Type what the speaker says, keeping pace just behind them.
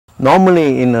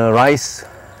Normally in a rice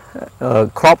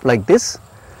crop like this,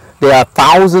 there are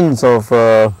thousands of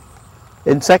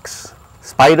insects,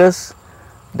 spiders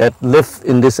that live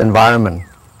in this environment.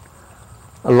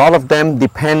 A lot of them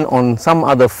depend on some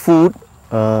other food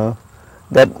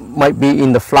that might be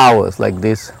in the flowers, like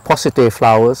these positae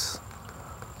flowers.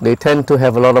 They tend to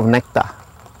have a lot of nectar,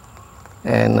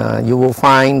 and you will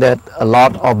find that a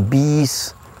lot of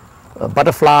bees,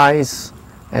 butterflies,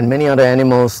 and many other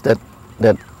animals that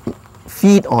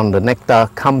feed on the nectar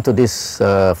come to these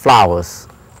flowers.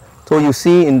 So you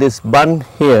see in this bun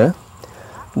here,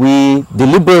 we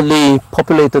deliberately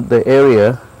populated the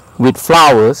area with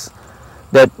flowers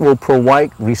that will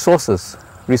provide resources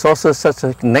such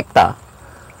as nectar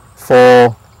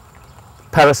for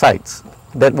parasites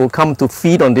that will come to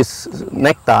feed on this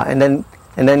nectar and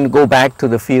then go back to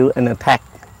the field and attack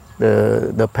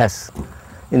the pests.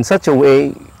 In such a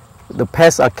way, the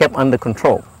pests are kept under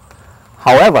control.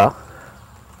 However,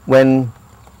 when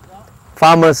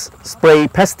farmers spray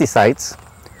pesticides,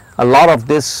 a lot of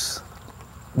these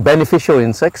beneficial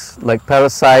insects like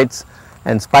parasites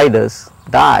and spiders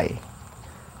die,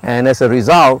 and as a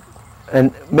result,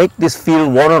 and make this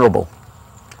field vulnerable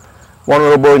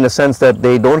in the sense that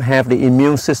they don't have the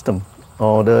immune system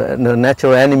or the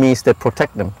natural enemies that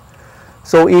protect them.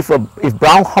 So if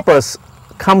brown hoppers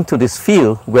come to this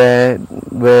field where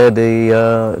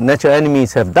the natural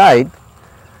enemies have died,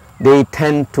 they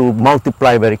tend to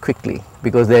multiply very quickly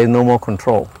because there is no more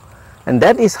control. And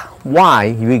that is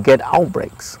why we get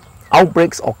outbreaks.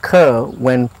 Outbreaks occur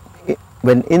when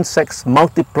insects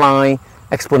multiply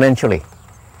exponentially.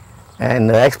 And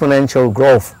the exponential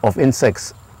growth of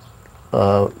insects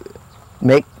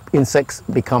make insects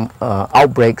become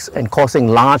outbreaks and causing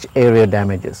large area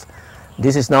damages.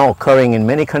 This is now occurring in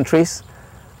many countries,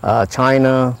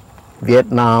 China,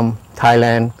 Vietnam,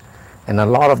 Thailand, and a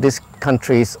lot of these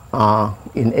countries are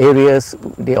in areas,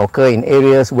 they occur in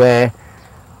areas where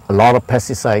a lot of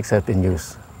pesticides have been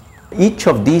used. Each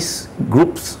of these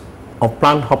groups of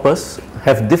plant hoppers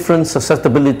have different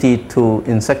susceptibility to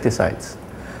insecticides.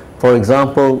 For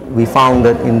example, we found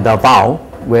that in Davao,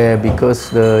 where because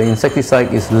the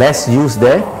insecticide is less used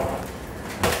there,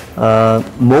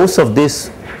 most of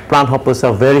these plant hoppers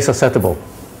are very susceptible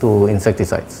to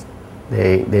insecticides.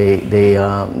 They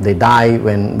die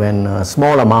when a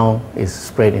small amount is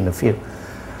sprayed in the field.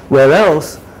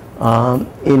 Whereas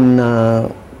in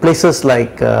places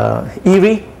like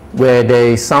IRRI, where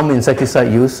there is some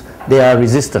insecticide use, they are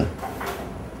resistant.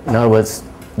 In other words,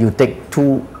 you take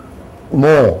two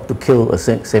more to kill a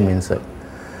same insect.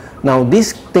 Now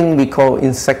this thing we call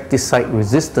insecticide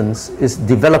resistance is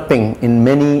developing in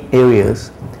many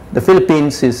areas. The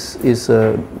Philippines is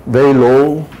very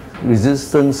low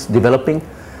resistance developing,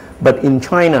 but in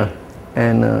China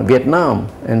and Vietnam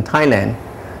and Thailand,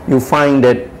 you find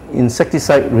that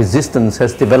insecticide resistance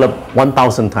has developed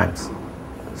 1,000 times.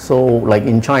 So like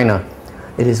in China,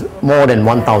 it is more than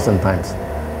 1,000 times.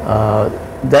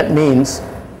 That means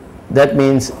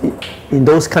in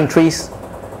those countries,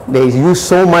 they use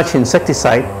so much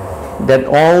insecticide that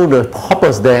all the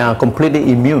hoppers there are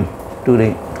completely immune to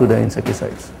the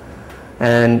insecticides.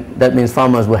 And that means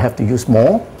farmers will have to use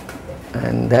more,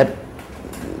 and that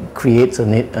creates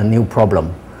a new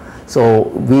problem. So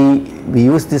we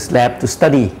use this lab to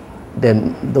study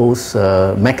those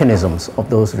mechanisms of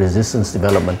those resistance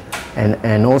development,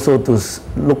 and also to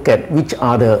look at which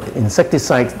are the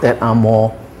insecticides that are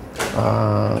more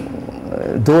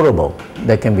durable,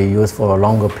 that can be used for a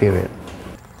longer period.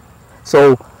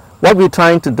 So what we're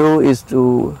trying to do is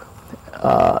to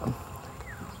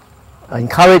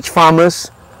encourage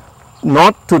farmers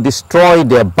not to destroy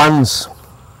their buns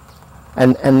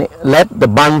and let the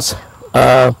buns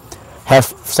have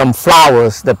some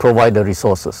flowers that provide the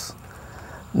resources.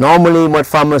 Normally what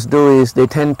farmers do is they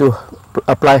tend to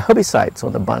apply herbicides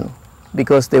on the bun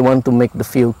because they want to make the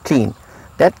field clean.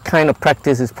 That kind of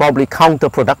practice is probably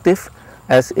counterproductive,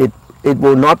 as it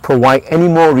will not provide any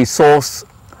more resource,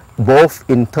 both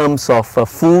in terms of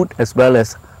food as well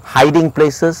as hiding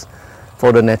places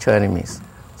for the natural enemies.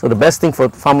 So the best thing for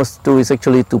farmers to do is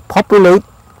actually to populate,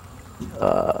 we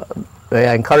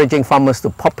are encouraging farmers to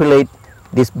populate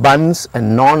these buns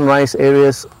and non-rice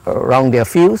areas around their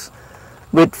fields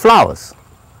with flowers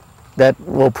that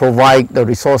will provide the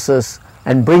resources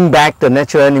and bring back the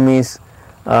natural enemies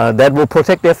that will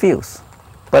protect their fields.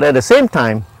 But at the same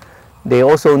time, they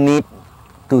also need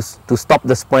to stop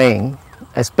the spraying,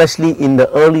 especially in the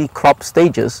early crop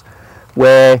stages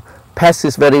where pest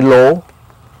is very low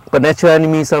but natural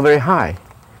enemies are very high.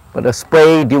 But a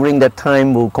spray during that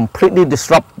time will completely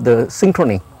disrupt the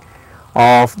synchrony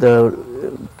of the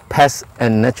pests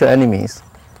and natural enemies,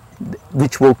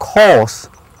 which will cause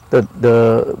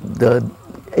the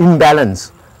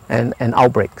imbalance and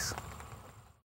outbreaks.